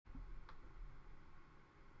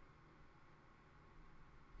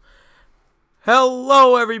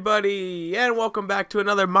Hello everybody, and welcome back to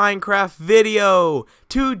another Minecraft video.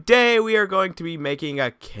 Today we are going to be making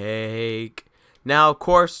a cake. Now, of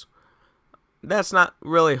course, that's not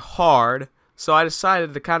really hard, so I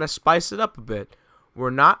decided to kind of spice it up a bit.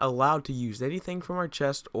 We're not allowed to use anything from our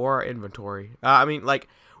chest or our inventory.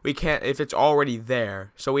 We can't if it's already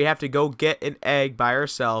there. So we have to go get an egg by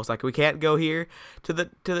ourselves. Like, we can't go here to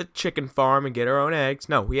the chicken farm and get our own eggs.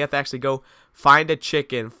 No, we have to actually go find a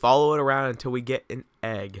chicken, follow it around until we get an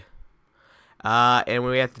egg. And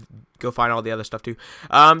we have to go find all the other stuff too.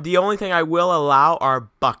 The only thing I will allow are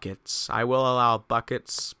buckets. I will allow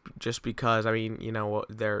buckets just because, I mean, you know,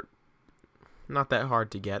 they're not that hard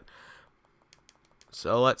to get.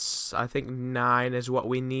 So I think 9 is what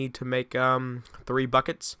we need to make 3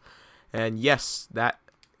 buckets. And yes, that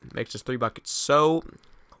makes us 3 buckets. So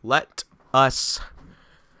let us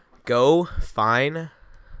go find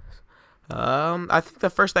I think the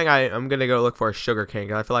first thing I'm gonna go look for is sugar cane,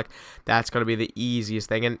 because I feel like that's gonna be the easiest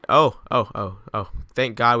thing. And oh,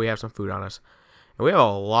 thank God we have some food on us. And we have a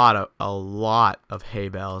lot of hay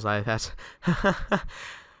bales. That's I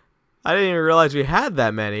didn't even realize we had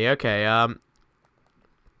that many. Okay,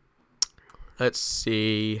 let's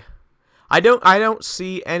see. I don't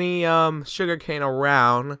see any sugar cane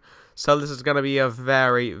around, so this is gonna be a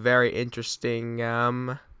very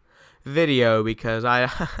interesting video, because I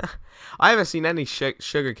haven't seen any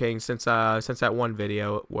sugar cane since that one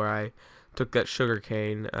video where I took that sugar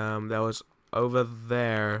cane that was over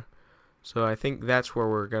there. So I think that's where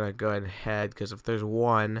we're gonna go ahead and head, because if there's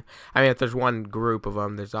one group of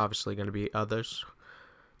them, there's obviously gonna be others.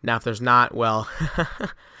 Now if there's not, well, well,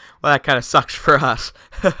 that kind of sucks for us.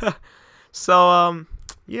 So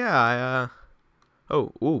yeah,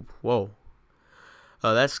 whoa.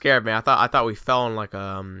 Oh, that scared me. I thought we fell in like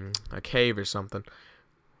a cave or something.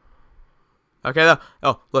 Okay,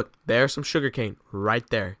 oh, look, there's some sugar cane right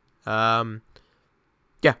there. Yeah,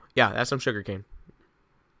 that's some sugar cane.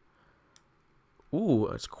 Ooh,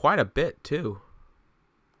 it's quite a bit too.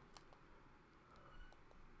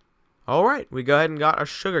 All right, we go ahead and got our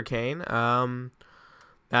sugar cane.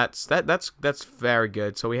 That's very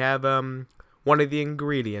good. So we have one of the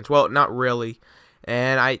ingredients. Well, not really.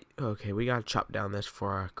 And okay, we gotta chop down this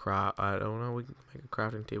for our crop. I don't know. We can make a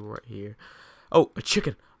crafting table right here. Oh, a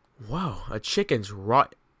chicken! Whoa, a chicken's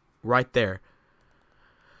right there.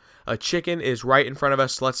 A chicken is right in front of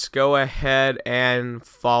us. Let's go ahead and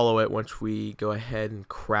follow it once we go ahead and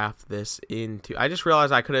craft this into. I just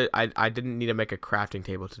realized I didn't need to make a crafting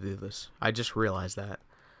table to do this. I just realized that.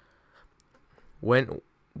 When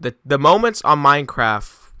the moments on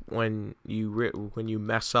Minecraft when you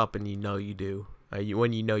mess up and you know you do.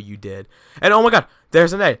 When you know you did. And oh my god,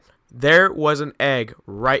 there's an egg. There was an egg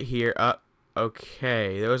right here.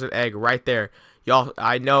 Okay, there was an egg right there. Y'all,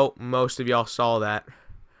 I know most of y'all saw that.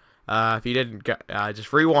 If you didn't,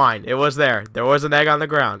 just rewind. It was there. There was an egg on the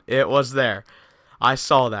ground. It was there. I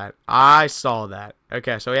saw that.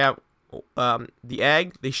 Okay, so we have the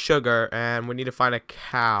egg, the sugar, and we need to find a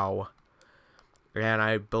cow. And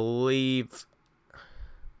I believe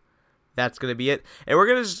that's gonna be it, and we're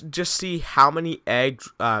gonna just see how many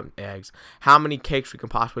how many cakes we can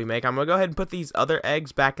possibly make. I'm gonna go ahead and put these other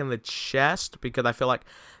eggs back in the chest, because I feel like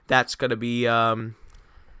that's gonna be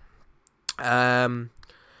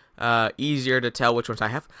easier to tell which ones I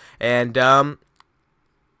have. And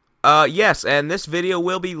yes, and this video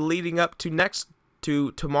will be leading up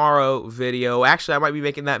to tomorrow video. Actually, I might be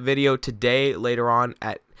making that video today later on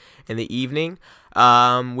in the evening. We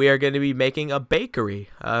are going to be making a bakery.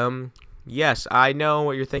 Yes, I know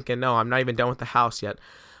what you're thinking. No, I'm not even done with the house yet.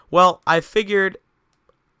 Well, I figured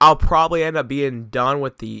I'll probably end up being done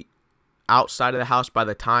with the outside of the house by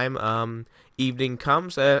the time evening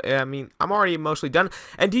comes. I mean, I'm already mostly done.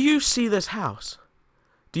 And do you see this house?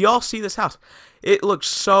 Do y'all see this house? It looks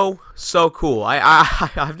so cool.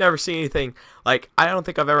 I've never seen anything like. I don't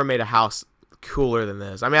think I've ever made a house cooler than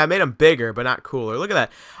this. I mean, I made them bigger, but not cooler. Look at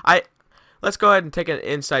that. Let's go ahead and take an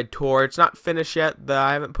inside tour. It's not finished yet.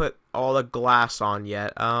 I haven't put all the glass on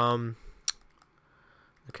yet. Okay,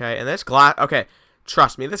 and this glass. Okay,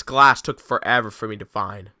 trust me, this glass took forever for me to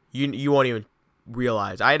find. You won't even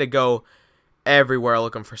realize. I had to go everywhere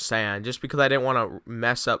looking for sand, just because I didn't want to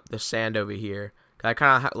mess up the sand over here. I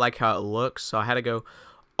kind of like how it looks, so I had to go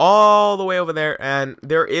all the way over there, and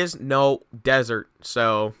there is no desert.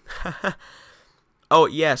 So. Oh,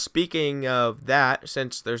 yeah, speaking of that,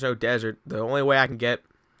 since there's no desert, the only way I can get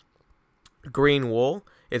green wool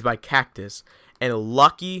is by cactus. And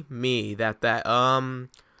lucky me that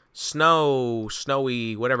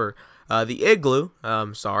snowy, whatever, the igloo,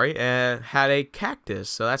 sorry, had a cactus.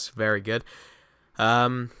 So that's very good.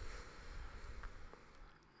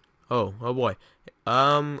 Oh boy.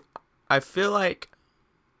 I feel like,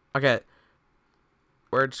 okay,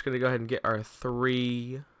 we're just gonna go ahead and get our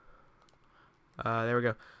 3. There we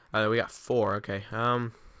go. We got 4. Okay. Oh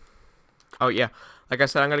yeah. Like I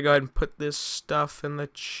said, I'm gonna go ahead and put this stuff in the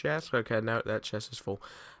chest. Okay, now that chest is full.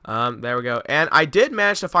 There we go. And I did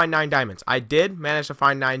manage to find 9 diamonds. I did manage to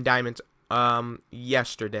find 9 diamonds.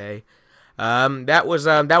 Yesterday. That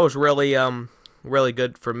was really really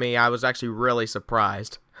good for me. I was actually really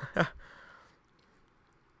surprised.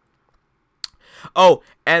 Oh,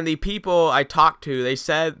 and the people I talked to, they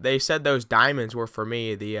said those diamonds were for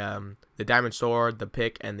me. The diamond sword, the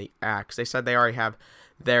pick, and the axe. They said they already have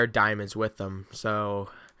their diamonds with them. So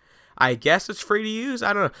I guess it's free to use.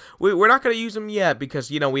 I don't know. We're not going to use them yet because,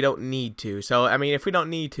 you know, we don't need to. So, I mean, if we don't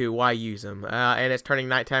need to, why use them? And it's turning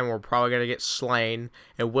nighttime. We're probably going to get slain.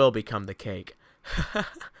 It will become the cake.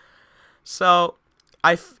 So,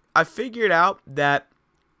 I figured out that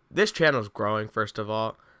this channel is growing, first of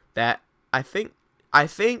all. That I think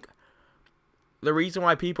the reason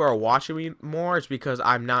why people are watching me more is because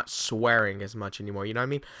I'm not swearing as much anymore. You know what I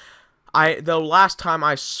mean? The last time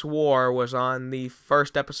I swore was on the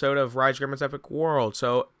first episode of rizegreymon Epic World.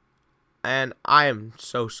 So, and I am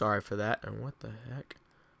so sorry for that. And what the heck?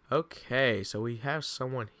 Okay, so we have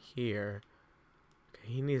someone here. Okay,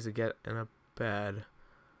 he needs to get in a bed.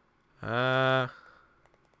 Okay,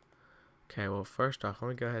 well, first off, let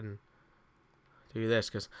me go ahead and do this,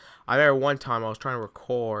 because I remember one time I was trying to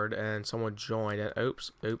record and someone joined, and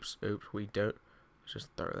oops, we don't. Let's just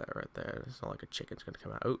throw that right there. It's not like a chicken's gonna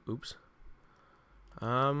come out. Oh, oops.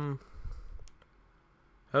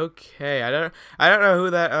 Okay, I don't know who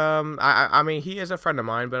that. I mean, he is a friend of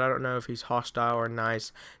mine, but I don't know if he's hostile or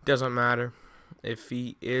nice. Doesn't matter if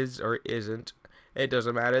he is or isn't. It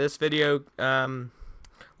doesn't matter. This video,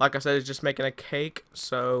 like I said, is just making a cake,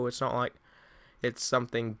 so it's not like it's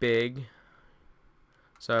something big.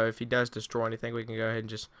 So if he does destroy anything, we can go ahead and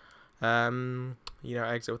just, you know,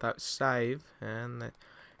 exit without save, and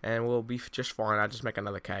we'll be just fine. I'll just make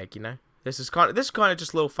another cake, you know. This is kind of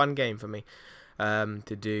just a little fun game for me,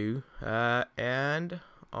 to do. And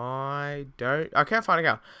I can't find a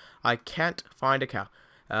cow. I can't find a cow.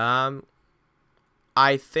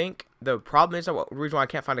 I think the problem is, the reason why I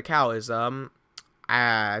can't find a cow is,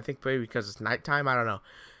 I think maybe because it's nighttime. I don't know.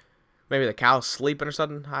 Maybe the cow's sleeping or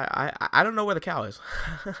something. I don't know where the cow is.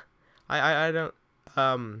 I don't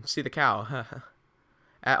see the cow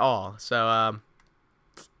at all. So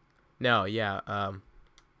no, yeah.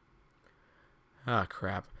 Ah,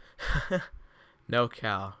 crap. No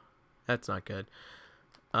cow. That's not good.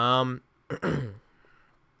 Oh,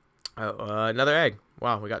 another egg.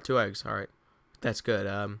 Wow, we got 2 eggs. All right, that's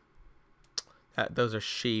good. Those are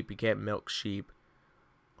sheep. You can't milk sheep.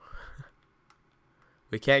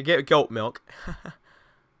 We can't get goat milk.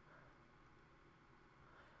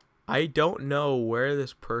 I don't know where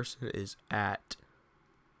this person is at.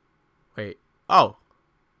 Wait. Oh.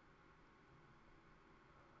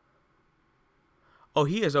 Oh,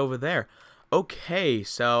 he is over there. Okay,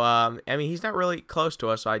 so, I mean, he's not really close to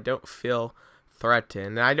us, so I don't feel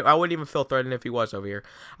threatened. And I wouldn't even feel threatened if he was over here.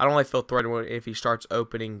 I don't really feel threatened if he starts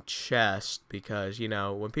opening chests, because, you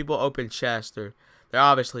know, when people open chests, they're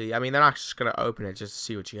obviously, I mean, they're not just gonna open it just to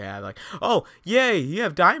see what you have. Like, oh, yay, you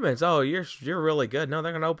have diamonds. Oh, you're really good. No,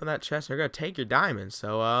 they're gonna open that chest. They're gonna take your diamonds.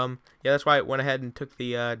 So, yeah, that's why I went ahead and took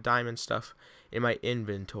the diamond stuff in my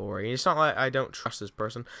inventory. It's not like I don't trust this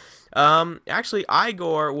person. Actually, I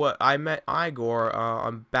met Igor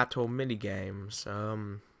on battle minigames.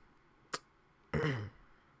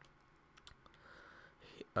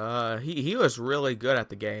 He was really good at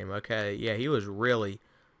the game. Okay, yeah, he was really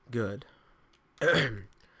good.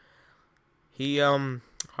 He I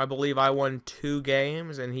believe I won 2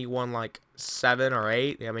 games and he won like 7 or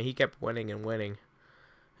 8. I mean, he kept winning and winning.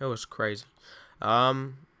 It was crazy.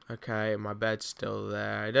 Okay, my bed's still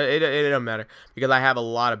there. It don't matter because I have a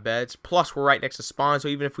lot of beds. Plus, we're right next to spawn, so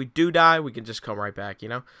even if we do die, we can just come right back. You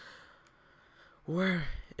know. Where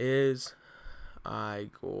is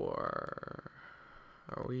Igor?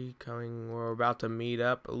 Are we coming? We're about to meet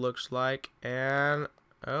up. It looks like, and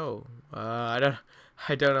oh, I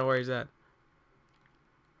don't know where he's at.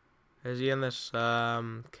 Is he in this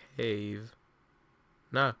cave?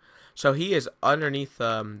 No. So he is underneath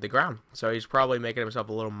the ground. So he's probably making himself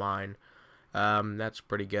a little mine. That's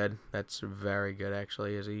pretty good. That's very good,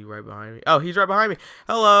 actually. Is he right behind me? Oh, he's right behind me.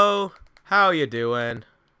 Hello. How you doing?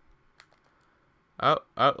 Oh,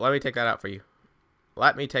 let me take that out for you.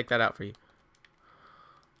 Let me take that out for you.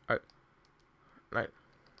 All right.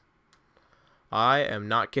 I am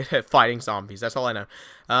not good at fighting zombies. That's all I know.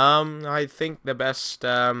 I think the best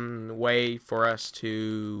way for us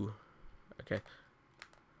to Okay.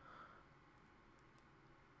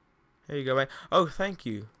 Here you go, mate. Oh, thank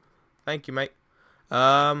you. Thank you, mate.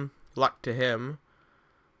 Luck to him.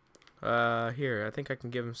 Here, I think I can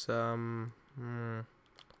give him some...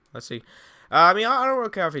 let's see. I mean, I don't really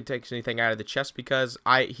care if he takes anything out of the chest because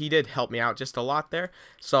he did help me out just a lot there.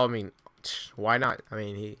 So, I mean, why not? I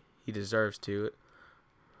mean, he deserves to.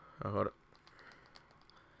 Oh, hold up.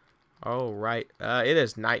 Oh, right. It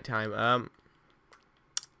is nighttime.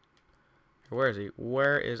 Where is he?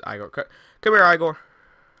 Where is Igor? Come here, Igor.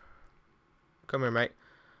 Come here, mate.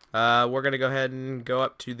 We're gonna go ahead and go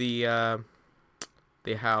up to the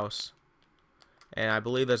house, and I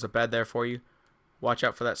believe there's a bed there for you. Watch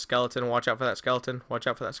out for that skeleton. Watch out for that skeleton. Watch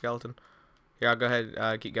out for that skeleton. Here, I'll go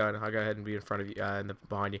ahead. Keep going. I'll go ahead and be in front of you,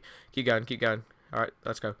 behind you. Keep going. Keep going. All right,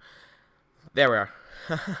 let's go. There we are.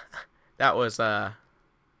 That was so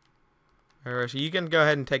you can go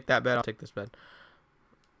ahead and take that bed. I'll take this bed.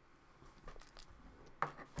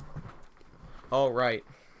 All right.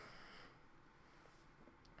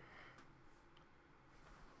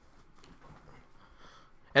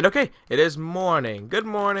 And okay, it is morning. Good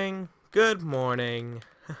morning. Good morning.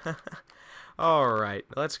 Alright,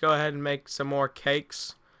 let's go ahead and make some more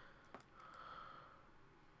cakes.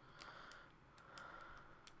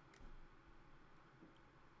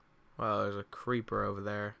 Well, there's a creeper over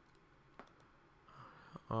there.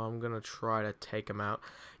 Oh, I'm going to try to take him out.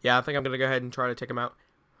 Yeah, I think I'm going to go ahead and try to take him out.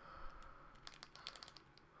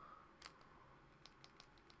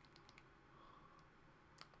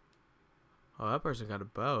 Oh, that person got a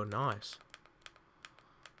bow. Nice.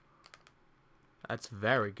 That's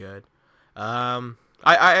very good.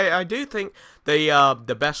 I do think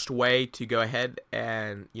the best way to go ahead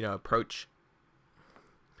and approach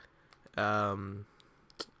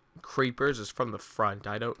creepers is from the front.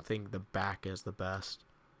 I don't think the back is the best.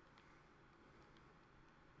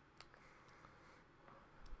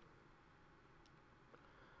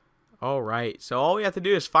 Alright, so all we have to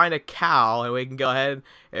do is find a cow and we can go ahead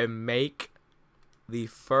and make the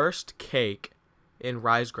first cake in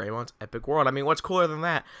rizegreymon epic world. I mean, what's cooler than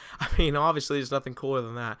that? I mean, obviously there's nothing cooler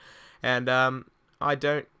than that. And I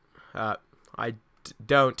don't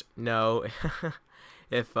know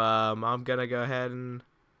if I'm gonna go ahead and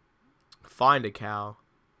find a cow.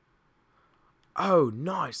 Oh,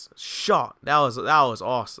 nice shot! That was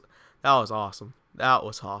awesome. That was awesome. That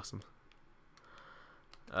was awesome.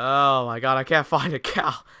 Oh my god, I can't find a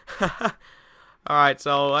cow. Alright,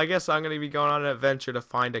 so I guess I'm going to be going on an adventure to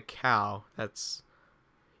find a cow.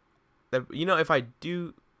 If I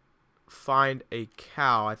do find a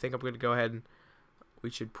cow, I think I'm going to go ahead and we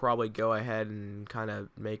should probably go ahead and kind of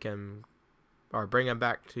make him, or bring him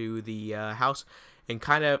back to the house and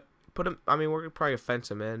kind of put him, I mean, we're going to probably fence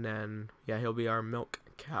him in and yeah, he'll be our milk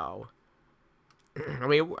cow. I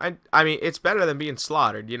mean, it's better than being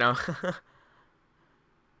slaughtered, you know?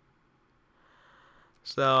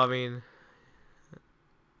 So, I mean,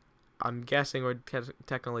 I'm guessing we're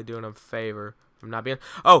technically doing him a favor from not being...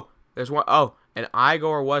 Oh, there's one... Oh, and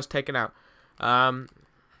Igor was taken out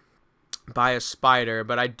by a spider,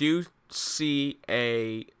 but I do see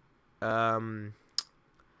a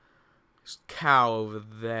cow over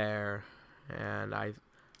there, and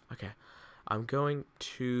okay, I'm going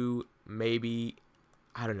to maybe,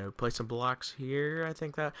 I don't know, place some blocks here. I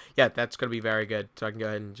think yeah, that's gonna be very good. So I can go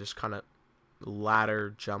ahead and just kind of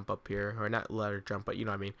ladder jump up here, or not ladder jump, but you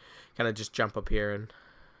know what I mean, kind of just jump up here, and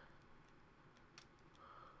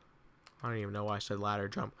I don't even know why I said ladder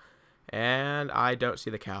jump. And I don't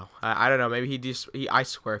see the cow. I don't know, maybe I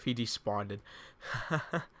swear if he despawned.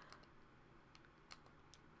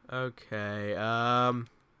 Okay,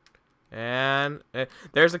 and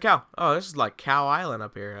there's the cow. Oh, this is like Cow Island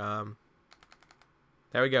up here.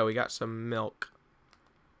 There we go, we got some milk.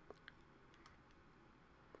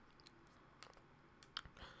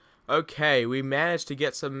 Okay, we managed to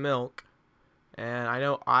get some milk, and I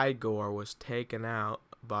know Igor was taken out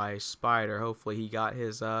by spider. Hopefully he got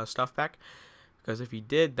his stuff back, because if he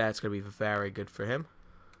did, that's going to be very good for him.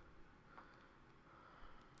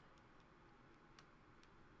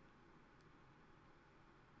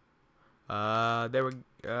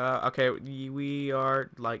 Okay, we are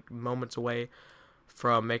like moments away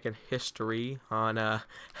from making history on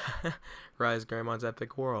rizegreymon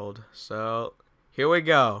epic world. So here we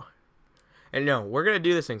go. And no, we're gonna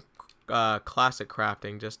do this in classic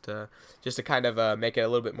crafting just to kind of make it a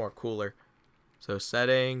little bit more cooler. So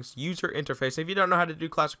settings, user interface. If you don't know how to do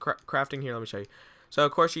classic crafting, here, let me show you. So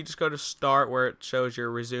of course you just go to start, where it shows your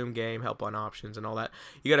resume game, help on options, and all that.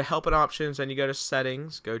 You go to help on options, and you go to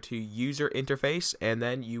settings, go to user interface, and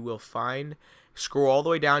then you will find Scroll all the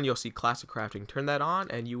way down, you'll see classic crafting. Turn that on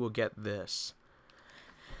and you will get this.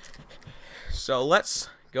 So let's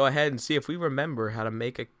go ahead and see if we remember how to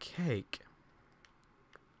make a cake.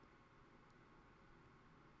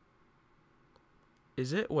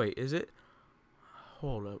 Is it? Wait, is it?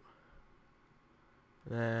 Hold up.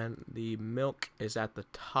 Then the milk is at the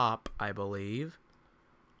top, I believe.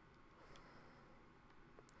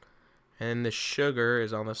 And the sugar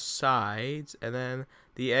is on the sides. And then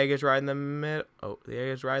the egg is right in the middle. Oh, the egg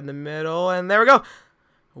is right in the middle. And there we go.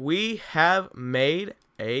 We have made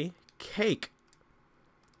a cake.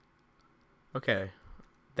 Okay.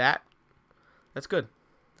 That's good.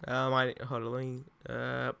 Hold on, let me,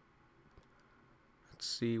 let's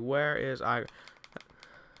see. Where is I?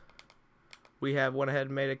 We have went ahead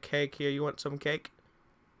and made a cake here. You want some cake?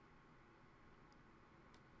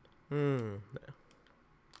 There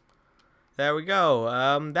we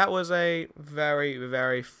go. That was a very,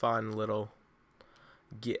 very fun little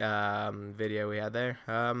video we had there.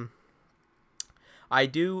 I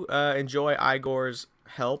do enjoy Igor's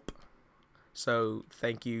help, so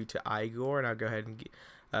thank you to Igor, and I'll go ahead and give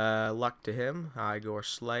luck to him, Igor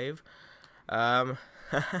Slave. He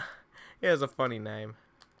has a funny name.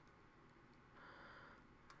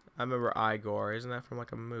 I remember Igor. Isn't that from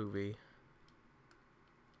like a movie?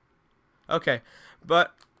 Okay,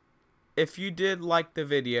 but if you did like the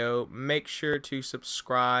video, make sure to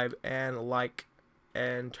subscribe and like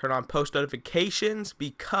and turn on post notifications,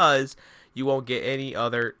 because you won't get any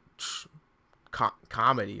other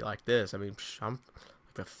comedy like this. I mean, I'm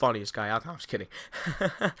the funniest guy out there. I'm just kidding.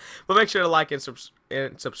 But make sure to like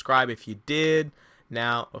and subscribe if you did.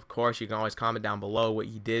 Now, of course, you can always comment down below what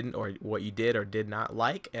you didn't, or what you did or did not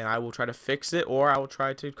like, and I will try to fix it, or I will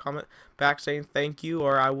try to comment back saying thank you,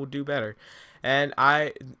 or I will do better. And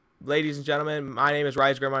ladies and gentlemen, my name is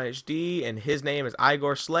rizegreymon HD, and his name is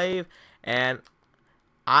Igor Slave, and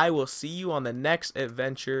I will see you on the next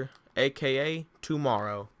adventure, aka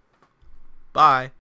tomorrow. Bye.